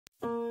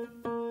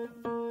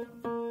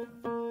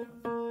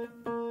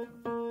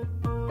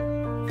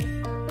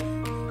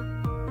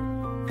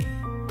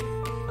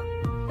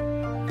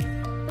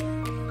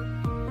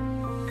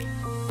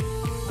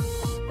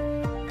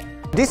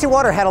DC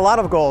Water had a lot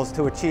of goals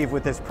to achieve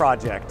with this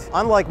project.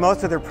 Unlike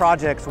most of their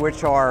projects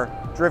which are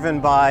driven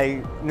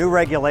by new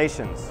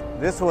regulations,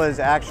 this was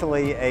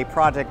actually a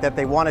project that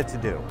they wanted to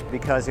do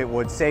because it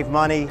would save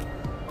money.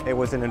 It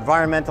was an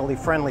environmentally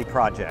friendly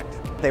project.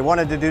 They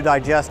wanted to do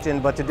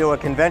digestion, but to do a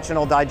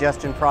conventional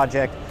digestion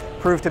project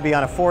proved to be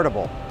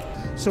unaffordable.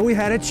 So we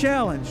had a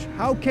challenge.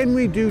 How can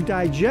we do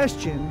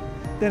digestion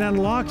that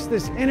unlocks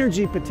this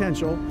energy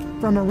potential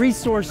from a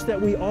resource that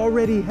we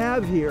already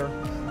have here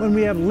when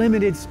we have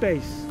limited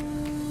space?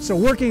 So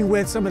working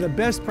with some of the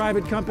best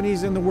private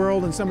companies in the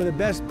world and some of the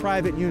best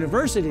private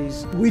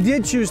universities, we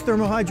did choose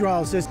thermal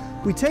hydrolysis.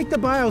 We take the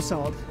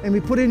biosolid and we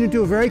put it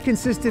into a very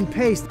consistent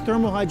paste.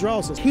 Thermal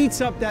hydrolysis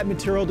heats up that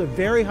material to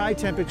very high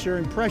temperature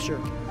and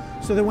pressure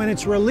so that when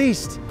it's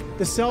released,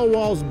 the cell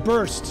walls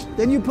burst.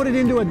 Then you put it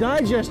into a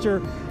digester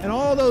and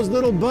all those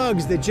little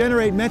bugs that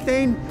generate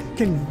methane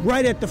can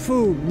right at the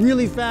food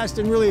really fast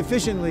and really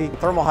efficiently.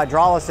 Thermal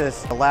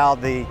hydrolysis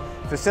allowed the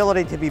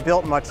facility to be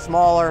built much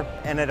smaller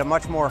and at a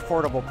much more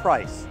affordable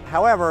price.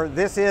 However,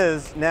 this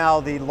is now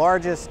the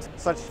largest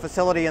such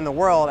facility in the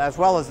world, as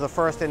well as the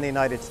first in the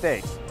United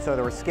States. So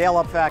there were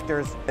scale-up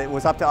factors. It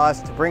was up to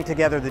us to bring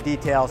together the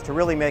details, to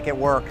really make it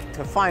work,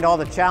 to find all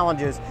the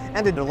challenges,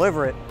 and to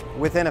deliver it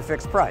within a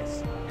fixed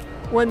price.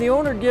 When the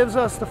owner gives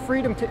us the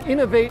freedom to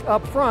innovate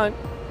up front,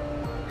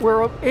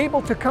 we're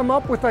able to come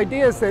up with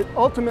ideas that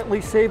ultimately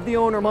save the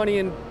owner money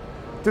in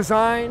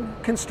design,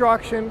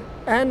 construction,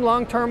 and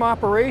long-term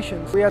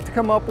operations. We had to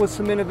come up with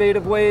some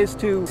innovative ways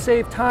to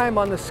save time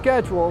on the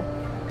schedule.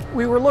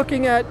 We were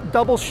looking at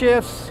double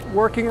shifts,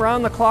 working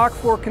around the clock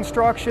for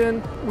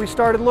construction. We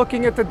started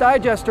looking at the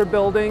digester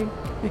building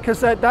because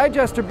that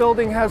digester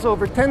building has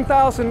over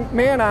 10,000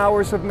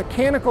 man-hours of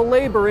mechanical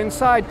labor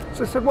inside.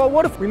 So I said, well,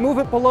 what if we move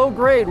it below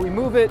grade? We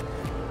move it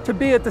to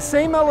be at the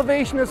same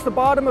elevation as the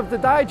bottom of the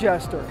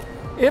digester.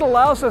 It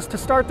allows us to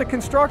start the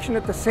construction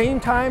at the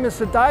same time as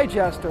the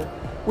digester,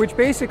 which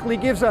basically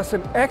gives us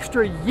an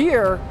extra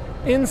year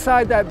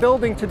inside that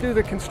building to do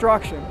the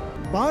construction.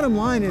 Bottom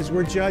line is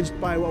we're judged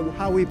by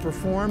how we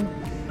perform,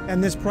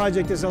 and this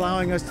project is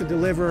allowing us to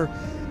deliver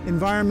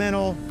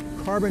environmental,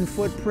 carbon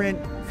footprint,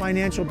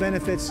 financial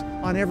benefits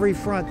on every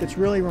front that's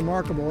really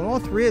remarkable. And all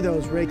three of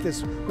those make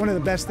this one of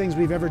the best things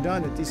we've ever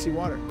done at DC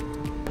Water.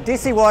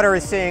 DC Water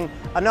is seeing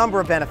a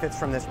number of benefits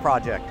from this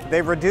project.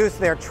 They've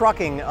reduced their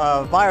trucking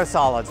of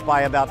biosolids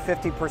by about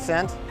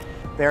 50%.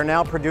 They're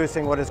now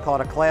producing what is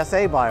called a Class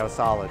A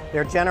biosolid.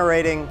 They're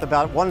generating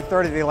about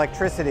 1/3 of the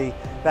electricity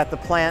that the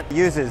plant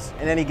uses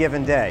in any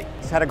given day.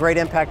 It's had a great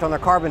impact on their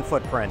carbon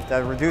footprint,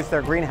 reduced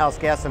their greenhouse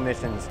gas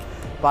emissions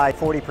by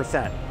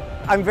 40%.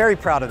 I'm very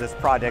proud of this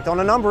project on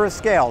a number of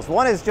scales.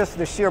 One is just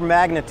the sheer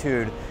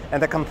magnitude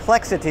and the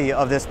complexity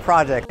of this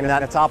project and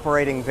that it's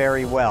operating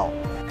very well.